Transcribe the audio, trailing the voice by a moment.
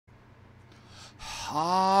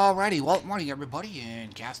Alrighty, well, morning everybody,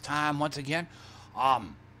 and cast time once again.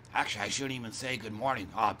 Um, Actually, I shouldn't even say good morning.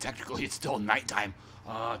 Technically, it's still nighttime.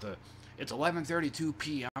 It's 11:32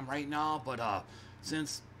 p.m. right now, but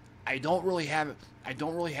since I don't really have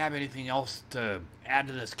anything else to add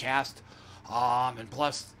to this cast. And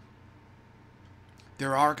plus,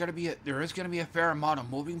 there is gonna be a fair amount of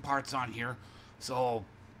moving parts on here, so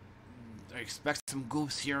I expect some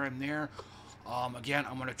goofs here and there. Again,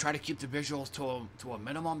 I'm gonna try to keep the visuals to a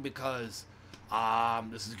minimum because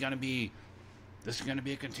this is gonna be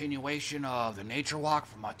a continuation of the nature walk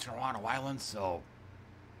from Toronto Island. So,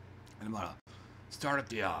 and I'm gonna start at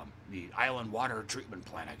the island water treatment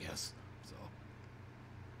plant, I guess.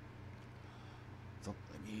 So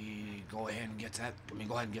let me go ahead and get that. Let me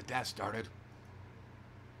go ahead and get that started.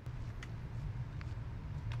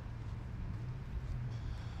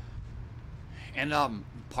 And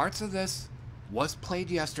parts of this was played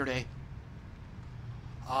yesterday.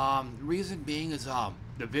 Reason being is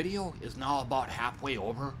the video is now about halfway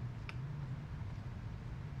over,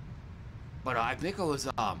 but I think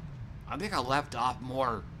I left off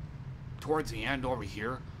more towards the end over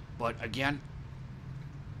here. But again,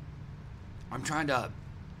 I'm trying to.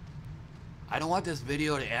 I don't want this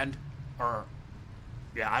video to end, or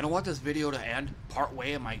yeah, I don't want this video to end part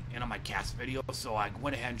way in my cast video. So I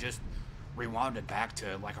went ahead and just rewound it back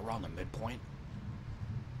to like around the midpoint.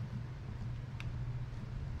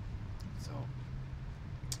 So,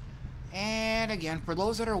 and again, for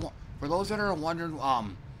those that are wondering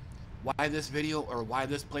why this video or why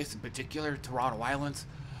this place in particular, Toronto Islands,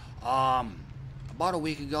 about a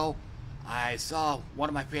week ago, I saw one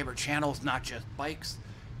of my favorite channels, Not Just Bikes.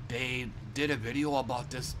 They did a video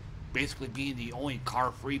about this basically being the only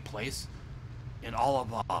car-free place in all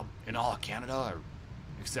of Canada, or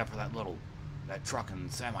except for that truck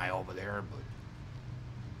and semi over there, but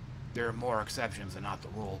there are more exceptions than not the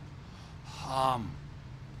rule.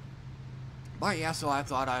 But yeah, so I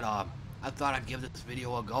thought I'd give this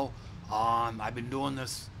video a go. I've been doing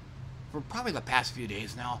this for probably the past few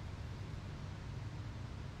days now.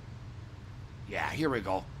 Yeah, here we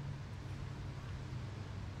go.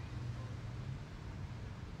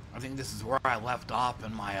 I think this is where I left off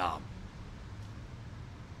in my I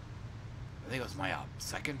think it was my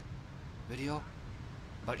second video.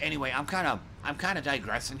 But anyway, I'm kind of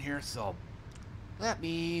digressing here, so let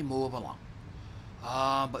me move along.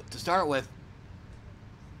 But to start with,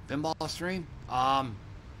 pinball stream,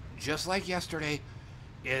 just like yesterday,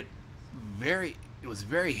 it was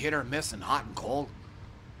very hit or miss and hot and cold.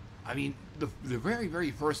 I mean, the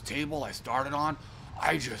very first table I started on,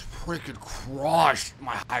 I just freaking crushed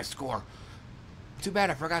my high score. Too bad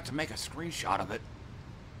I forgot to make a screenshot of it.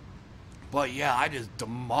 But yeah, I just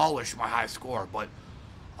demolished my high score. But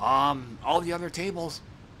all the other tables,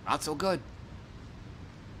 not so good.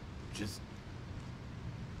 Just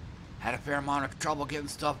had a fair amount of trouble getting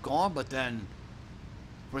stuff going, but then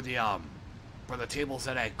for the tables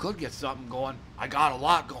that I could get something going, I got a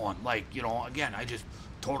lot going. Like, you know, again, I just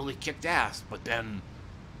totally kicked ass. But then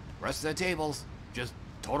the rest of the tables, just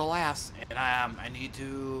total ass. And I need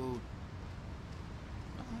to.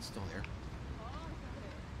 Oh, it's still there.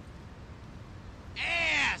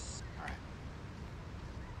 Ass. All right.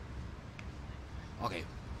 Okay.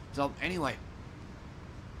 So anyway.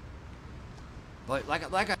 But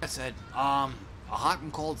like I said, a hot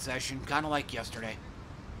and cold session, kind of like yesterday.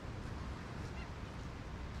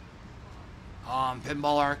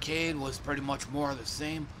 Pinball Arcade was pretty much more of the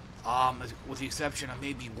same, with the exception of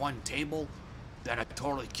maybe one table that I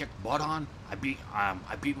totally kicked butt on. I beat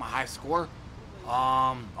my high score.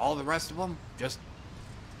 All the rest of them just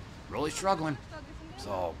really struggling.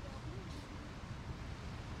 So.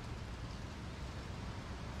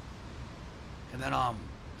 And then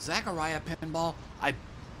Zaccaria Pinball, I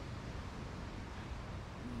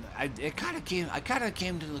kind of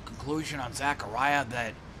came to the conclusion on Zaccaria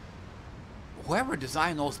that whoever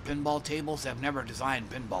designed those pinball tables have never designed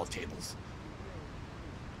pinball tables.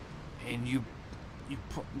 And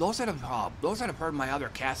those that have heard my other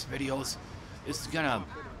cast videos, this is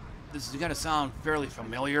gonna sound fairly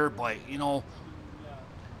familiar, but you know,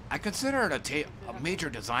 I consider it a major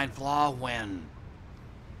design flaw when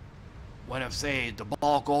if, say, the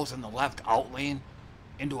ball goes in the left out lane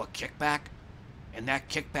into a kickback, and that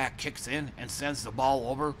kickback kicks in and sends the ball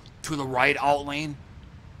over to the right out lane.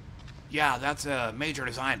 Yeah, that's a major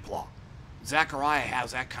design flaw. Zaccaria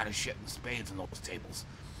has that kind of shit in spades in those tables.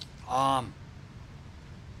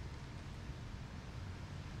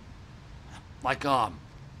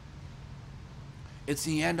 It's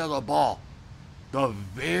the end of the ball. The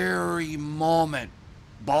very moment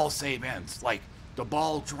ball save ends, like the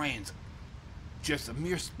ball drains, just a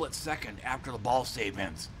mere split second after the ball save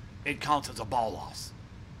ends, it counts as a ball loss.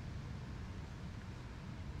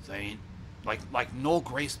 So I mean, like no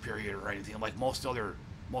grace period or anything like most other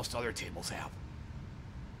tables have.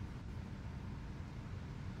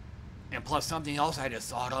 And plus something else I just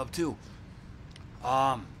thought of too.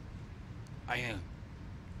 I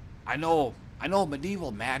know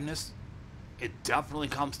Medieval Madness. It definitely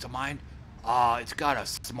comes to mind. It's got a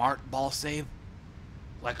smart ball save.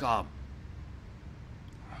 Like I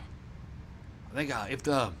think if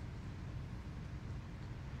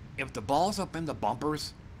the ball's up in the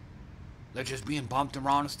bumpers, they're just being bumped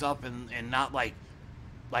around and stuff, and not like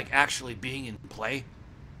actually being in play.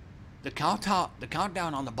 The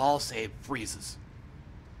countdown on the ball save freezes.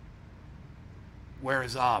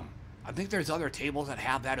 Whereas I think there's other tables that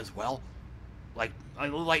have that as well, like you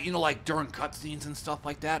know, like during cutscenes and stuff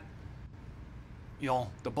like that. You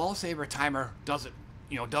know, the ball saver timer doesn't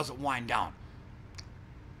wind down.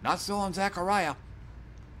 Not so on Zaccaria.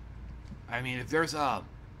 I mean, if there's a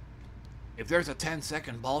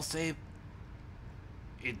 10-second ball save,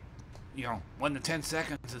 when the 10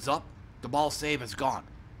 seconds is up, the ball save is gone.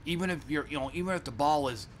 Even if the ball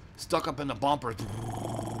is stuck up in the bumpers,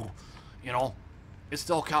 it's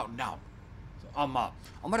still counting down. So I'm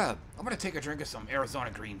gonna take a drink of some Arizona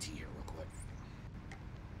green tea here real quick.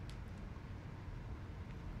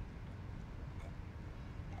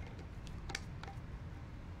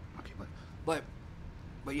 Okay,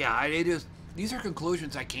 but yeah, these are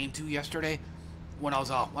conclusions I came to yesterday when I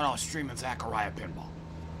was streaming Zaccaria Pinball.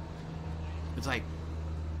 It's like,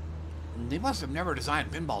 they must have never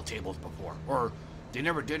designed pinball tables before, or they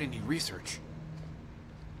never did any research.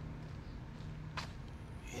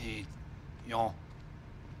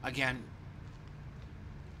 Again,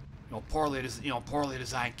 poorly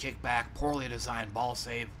designed kickback, poorly designed ball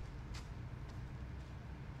save.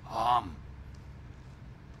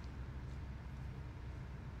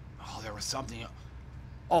 There was something.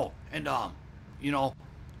 Oh, and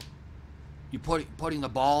you putting the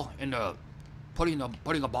ball into. Putting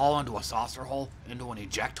a ball into a saucer hole, into an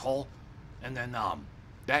eject hole, and then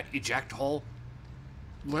that eject hole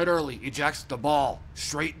literally ejects the ball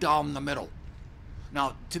straight down the middle.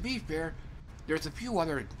 Now, to be fair, there's a few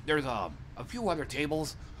other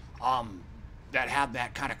tables that have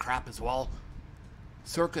that kind of crap as well.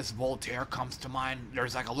 Circus Voltaire comes to mind.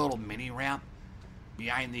 There's like a little mini ramp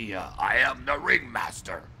behind the I am the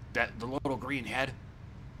ringmaster, the little green head.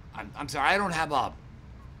 I'm sorry, I don't have a.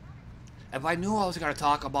 If I knew I was going to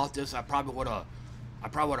talk about this, I probably would have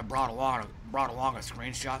brought along a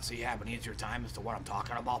screenshot so you have an easier time as to what I'm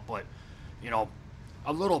talking about. But,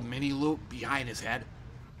 a little mini loop behind his head.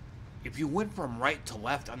 If you went from right to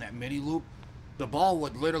left on that mini loop, the ball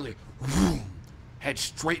would literally head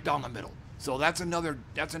straight down the middle. So that's another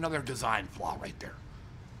design flaw right there.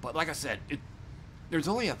 But like I said, there's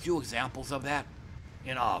only a few examples of that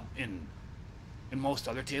in most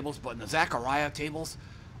other tables, but in the Zaccaria tables,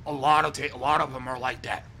 a lot of them are like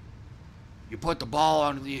that. You put the ball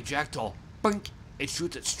under the eject hole, bink, it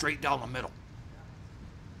shoots it straight down the middle.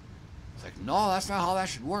 It's like, no, that's not how that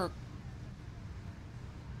should work.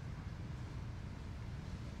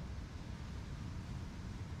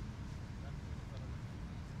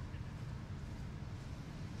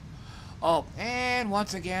 Oh, and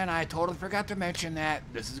once again, I totally forgot to mention that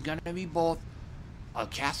this is going to be both a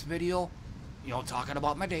cast video, talking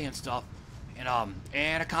about my day and stuff,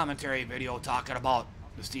 and a commentary video talking about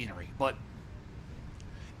the scenery. But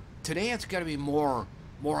today it's going to be more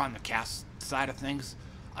on the cast side of things.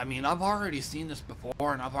 I mean, I've already seen this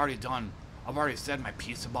before, and I've already said my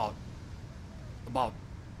piece about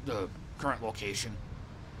the current location.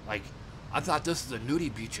 Like, I thought this is a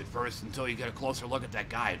nudie beach at first until you get a closer look at that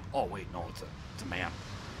guide. Oh wait, no, it's a man.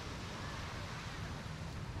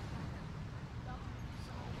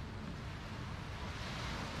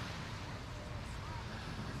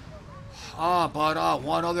 But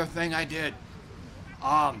one other thing I did.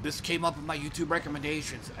 This came up in my YouTube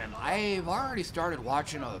recommendations, and I've already started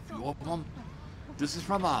watching a few of them. This is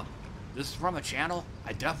from a channel.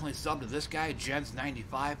 I definitely subbed to this guy,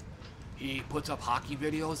 Jens95. He puts up hockey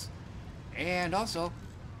videos, and also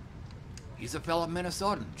he's a fellow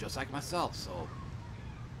Minnesotan, just like myself. So,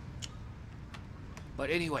 but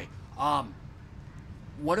anyway,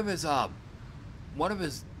 one of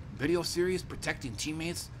his video series, Protecting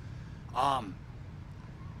Teammates.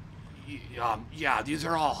 Yeah, these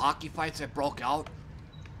are all hockey fights that broke out.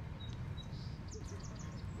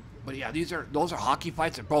 But yeah, those are hockey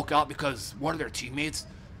fights that broke out because one of their teammates,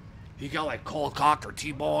 he got like cold cocked or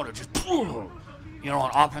T-boned or just, and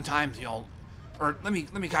oftentimes, or let me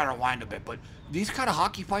kind of rewind a bit, but these kind of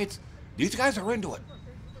hockey fights, These guys are into it.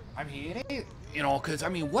 I mean, it ain't, you know, because, I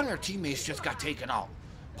mean, one of their teammates just got taken out,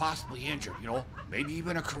 possibly injured, you know, maybe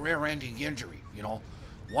even a career-ending injury, you know.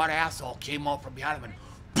 One asshole came up from behind him and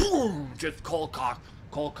boom, just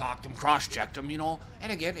cold-cocked him, cross-checked him, you know.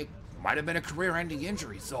 And again, it might have been a career-ending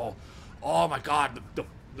injury, so, oh my God,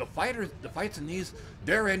 the fights in these,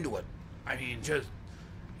 they're into it. I mean, just,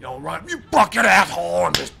 you know, run, you bucket asshole,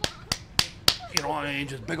 and just, you know, I mean,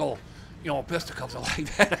 just big old, you know, fisticuffs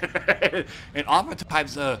like that. And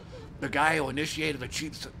oftentimes, the guy who initiated the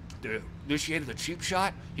cheap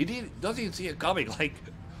shot, doesn't even see it coming. Like,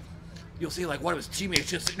 you'll see like one of his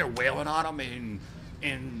teammates just sitting there wailing on him,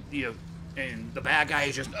 and the bad guy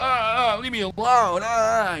is just leave me alone,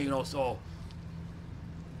 you know. So,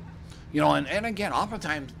 you know, and again,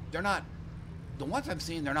 oftentimes they're not, the ones I've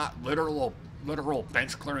seen, they're not literal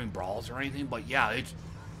bench clearing brawls or anything, but yeah,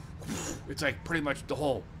 it's like pretty much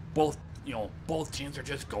both teams are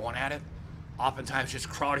just going at it. Oftentimes just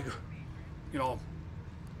crowding, you know,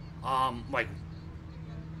 like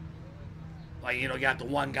you know, you got the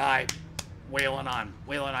one guy wailing on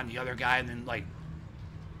the other guy, and then like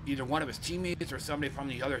either one of his teammates or somebody from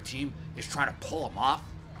the other team is trying to pull him off,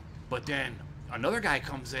 but then another guy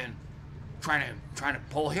comes in trying to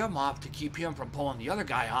pull him off to keep him from pulling the other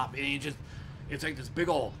guy off, and it's like this big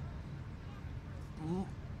old,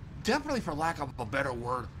 definitely for lack of a better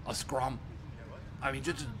word, a scrum. I mean,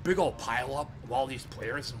 just this big old pile up of all these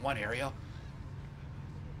players in one area.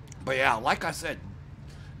 But yeah, like I said,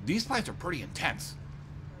 these fights are pretty intense.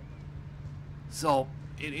 So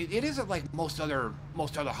it isn't like most other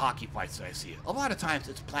hockey fights that I see. A lot of times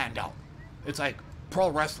it's planned out. It's like pro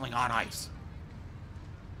wrestling on ice.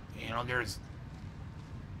 You know, there's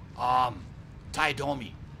Ty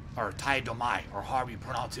Domi, or Ty Domai, or however you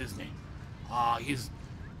pronounce his name.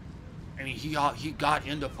 He got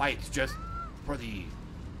into fights just for the,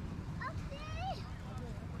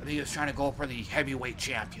 I think he was trying to go for the heavyweight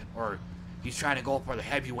champion, or he's trying to go for the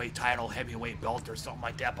heavyweight title, heavyweight belt, or something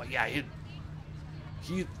like that. But yeah,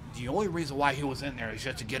 the only reason why he was in there is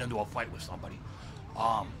just to get into a fight with somebody.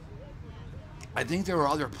 I think there were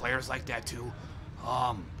other players like that too.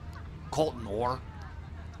 Colton Orr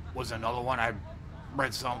was another one. I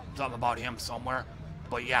read something about him somewhere.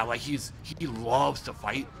 But yeah, like he loves to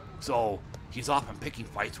fight, so he's often picking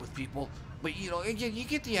fights with people. But you know, you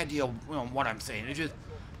get the idea of, you know, what I'm saying. It's just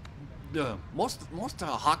the most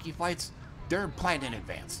hockey fights, they're planned in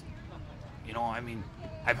advance. You know, I mean,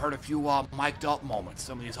 I've heard a few mic'd up moments.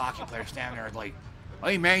 Some of these hockey players standing there like,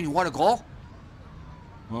 "Hey man, you want to go?"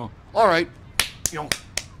 Well, all right. You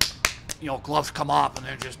know, gloves come off and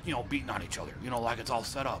they're just, you know, beating on each other. You know, like it's all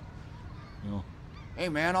set up. You know, hey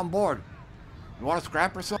man, I'm bored. You want to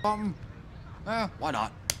scrap or something? Why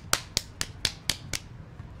not?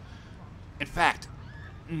 In fact,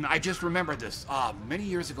 I just remembered this. Many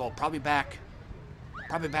years ago, probably back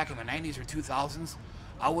in the 90s or 2000s,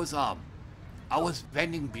 I was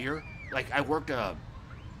vending beer. Like I worked I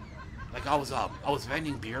was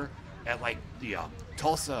vending beer at like the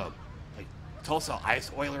Tulsa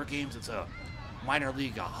Ice Oiler games. It's a minor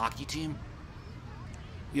league hockey team.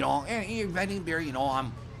 You know, and you're vending beer. You know,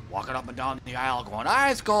 I'm walking up and down the aisle going,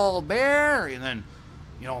 "Ice cold beer," and then,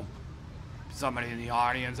 you know, somebody in the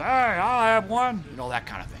audience, "Hey, I'll have one," you know, that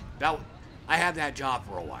kind of thing. I had that job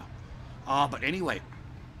for a while. But anyway,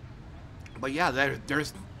 but yeah,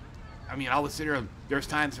 there's, I mean, I would sit here, there's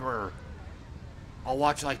times where I'll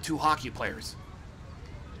watch like two hockey players,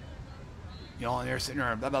 you know, and they're sitting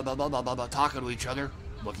there blah, blah, blah, blah, blah, blah, blah, talking to each other,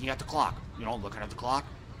 looking at the clock, you know, looking at the clock,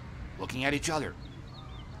 looking at each other.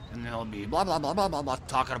 And they'll be blah, blah, blah, blah, blah, blah,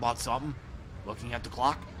 talking about something, looking at the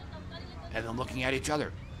clock, and then looking at each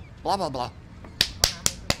other, blah, blah, blah.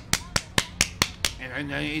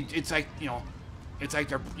 And it's like, you know, it's like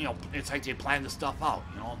they're, you know, it's like they plan the stuff out,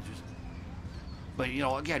 you know, just, but, you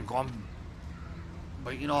know, again, going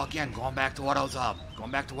back to what I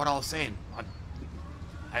was saying,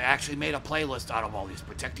 I actually made a playlist out of all these,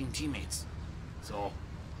 protecting teammates, so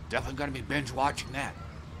definitely going to be binge watching that.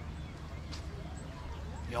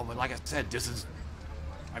 You know, but like I said,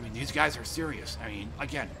 these guys are serious. I mean,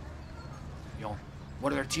 again, you know,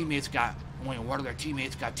 one of their teammates got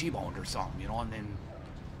T-boned or something, you know, and then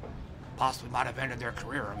possibly might have ended their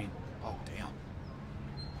career. I mean, oh, damn.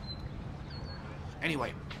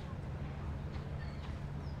 Anyway,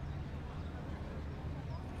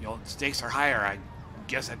 you know, stakes are higher. I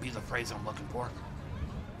guess that'd be the phrase I'm looking for.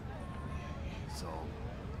 So,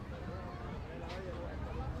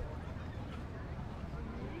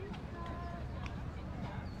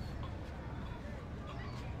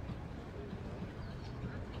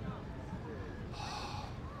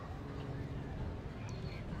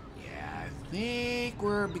 yeah. think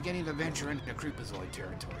we're beginning to venture into Creepazoid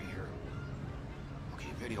territory here. Okay,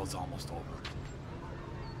 video's almost over.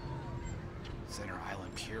 Center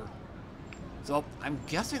Island Pier. So I'm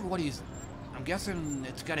guessing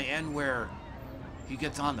it's gonna end where he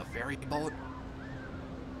gets on the ferry boat.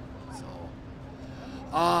 So,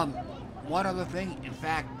 one other thing, in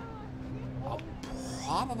fact, I'll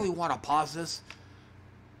probably want to pause this.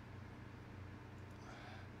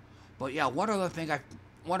 But yeah, one other thing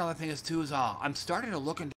is too is I'm starting to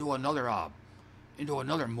look into another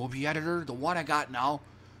movie editor. The one I got now,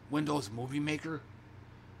 Windows Movie Maker.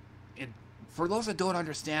 And for those that don't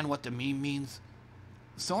understand what the meme means,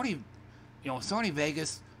 Sony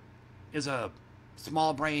Vegas is a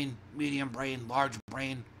small brain, medium brain, large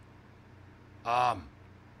brain, heart,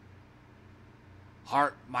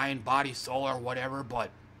 mind, body, soul, or whatever. But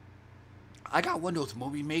I got Windows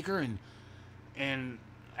Movie Maker, and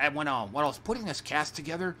when I was putting this cast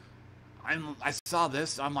together, I saw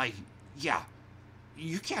this. I'm like, yeah,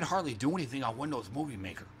 you can't hardly do anything on Windows Movie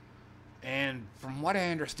Maker. And from what I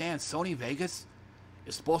understand, Sony Vegas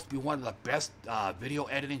is supposed to be one of the best video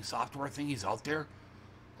editing software thingies out there.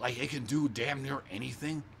 Like, it can do damn near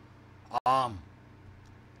anything.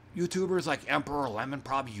 YouTubers like Emperor Lemon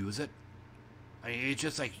probably use it. I mean, it's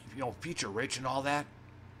just like, feature rich and all that.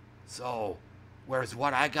 So, whereas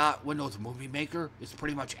what I got, Windows Movie Maker, is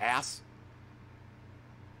pretty much ass.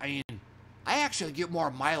 I mean, I actually get more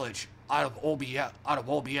mileage out of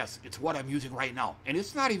OBS. It's what I'm using right now. And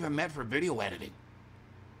it's not even meant for video editing.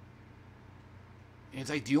 And it's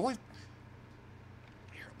like, here,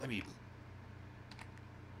 let me...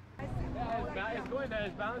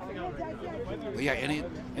 It's bouncing already. But yeah,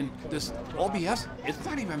 and this OBS, it's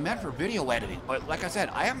not even meant for video editing. But like I said,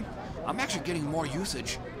 I'm actually getting more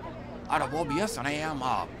usage out of OBS than I am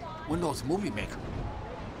Windows Movie Maker.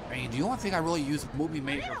 I mean, the only thing I really use Movie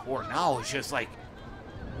Maker for now is just like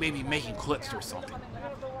maybe making clips or something,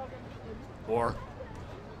 or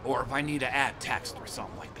if I need to add text or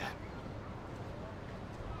something like that.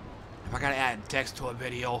 If I gotta add text to a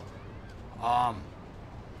video,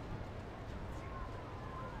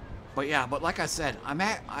 but yeah, but like I said,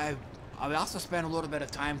 I also spent a little bit of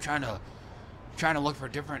time trying to look for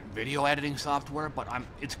different video editing software, but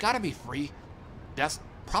it's got to be free. That's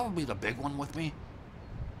probably the big one with me.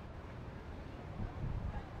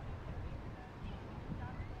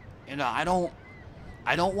 And I don't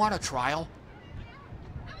want a trial,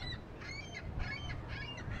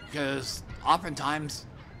 because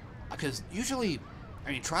usually,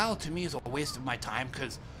 I mean, trial to me is a waste of my time,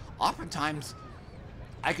 because oftentimes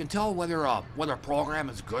I can tell whether a program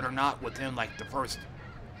is good or not within like the first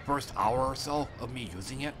hour or so of me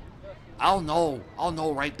using it. I'll know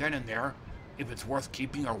right then and there if it's worth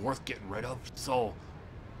keeping or worth getting rid of. So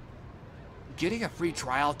getting a free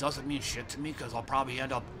trial doesn't mean shit to me, because I'll probably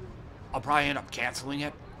end up canceling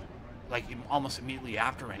it like almost immediately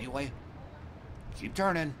after anyway. Keep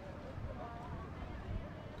turning.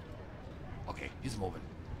 Okay, he's moving.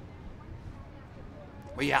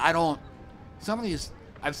 But yeah, some of these,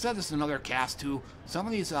 I've said this in another cast too, some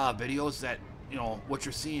of these videos that, what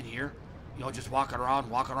you're seeing here, just walking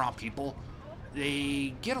around people,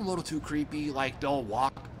 they get a little too creepy. Like, they'll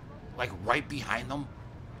walk like right behind them,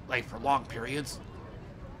 like for long periods.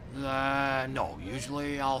 No,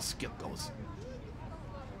 usually I'll skip those.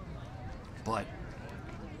 But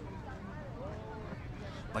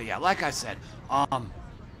yeah, like I said, I'm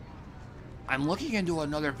looking into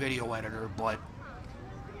another video editor, but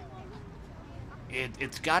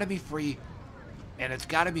it's got to be free, and it's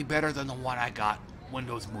got to be better than the one I got,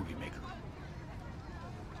 Windows Movie Maker.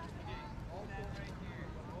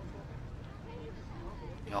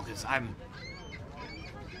 Because I'm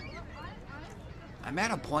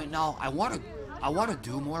at a point now. I want to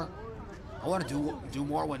do more. I want to do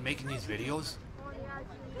more when making these videos.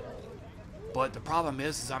 But the problem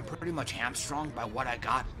is I'm pretty much hamstrung by what I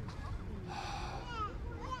got.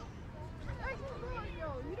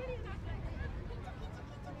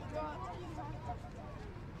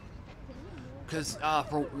 Because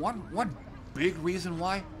for one big reason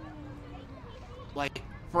why, like,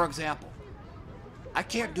 for example, I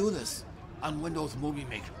can't do this on Windows Movie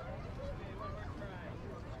Maker.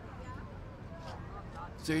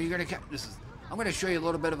 So you're gonna I'm gonna show you a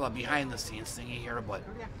little bit of a behind the scenes thingy here, but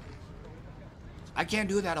I can't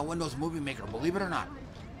do that on Windows Movie Maker, believe it or not.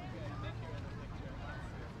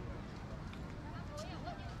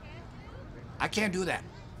 I can't do that.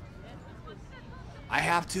 I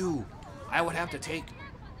would have to take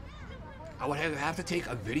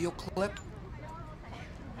a video clip.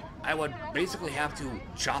 I would basically have to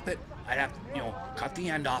chop it. I'd have to, cut the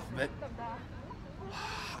end off of it.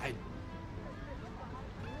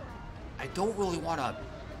 I don't really want to,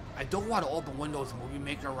 I don't want to open Windows Movie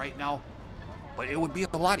Maker right now, but it would be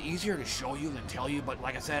a lot easier to show you than tell you. But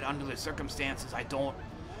like I said, under the circumstances, I don't,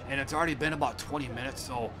 and it's already been about 20 minutes,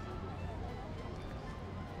 so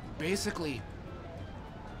basically,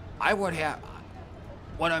 I would have,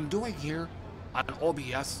 what I'm doing here on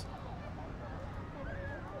OBS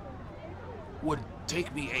would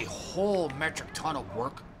take me a whole metric ton of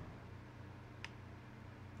work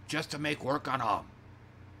just to make work on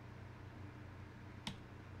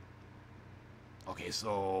okay,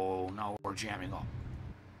 so now we're jamming up.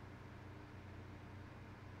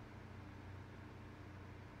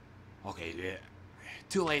 Okay, yeah,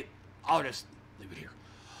 too late. I'll just leave it here.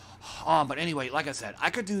 But anyway, like I said, I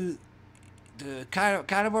could do the kind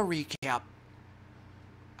of a recap.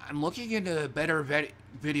 I'm looking into better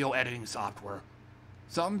video editing software,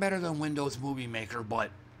 something better than Windows Movie Maker,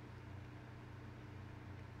 but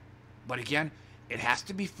again, it has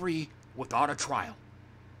to be free without a trial.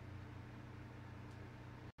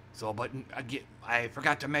 So, but again, I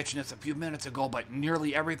forgot to mention this a few minutes ago, but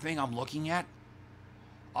nearly everything I'm looking at,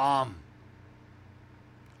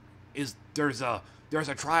 is there's a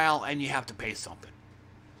trial and you have to pay something.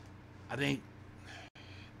 I think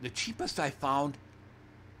the cheapest I found,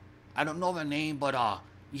 I don't know the name, but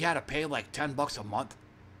you had to pay like $10 a month.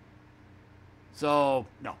 So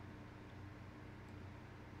no.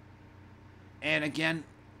 And again,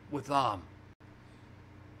 with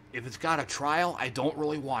if it's got a trial, I don't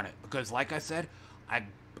really want it because, like I said, I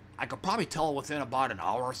could probably tell within about an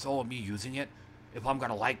hour or so of me using it if I'm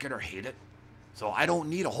gonna like it or hate it. So I don't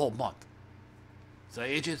need a whole month. So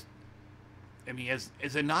it just, I mean, as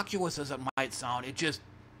innocuous as it might sound, it's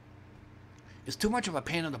too much of a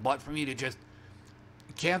pain in the butt for me to just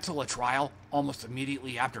cancel a trial almost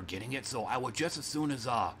immediately after getting it. So I would just as soon as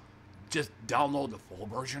just download the full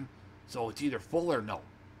version. So it's either full or no.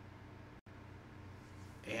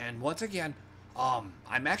 And once again,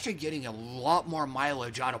 I'm actually getting a lot more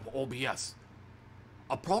mileage out of OBS,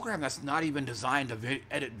 a program that's not even designed to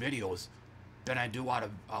edit videos, than I do out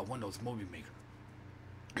of Windows Movie Maker.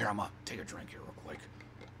 Here, I'm gonna take a drink here real quick.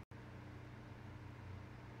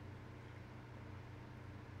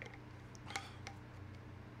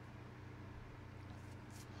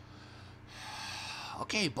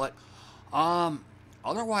 Okay, but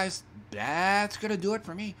otherwise, that's gonna do it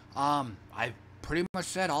for me. I've pretty much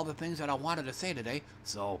said all the things that I wanted to say today.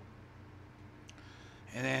 So,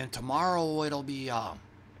 and then tomorrow it'll be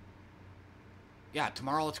yeah,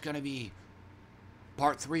 tomorrow it's gonna be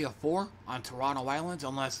part 3 of 4 on Toronto Islands,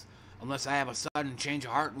 unless I have a sudden change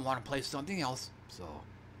of heart and want to play something else. So,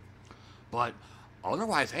 but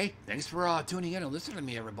otherwise, hey, thanks for tuning in and listening to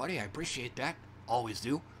me, everybody. I appreciate that. Always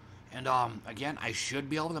do. And again, I should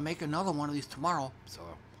be able to make another one of these tomorrow.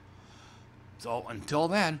 So until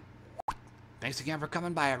then, thanks again for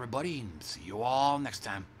coming by, everybody, and see you all next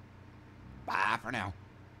time. Bye for now.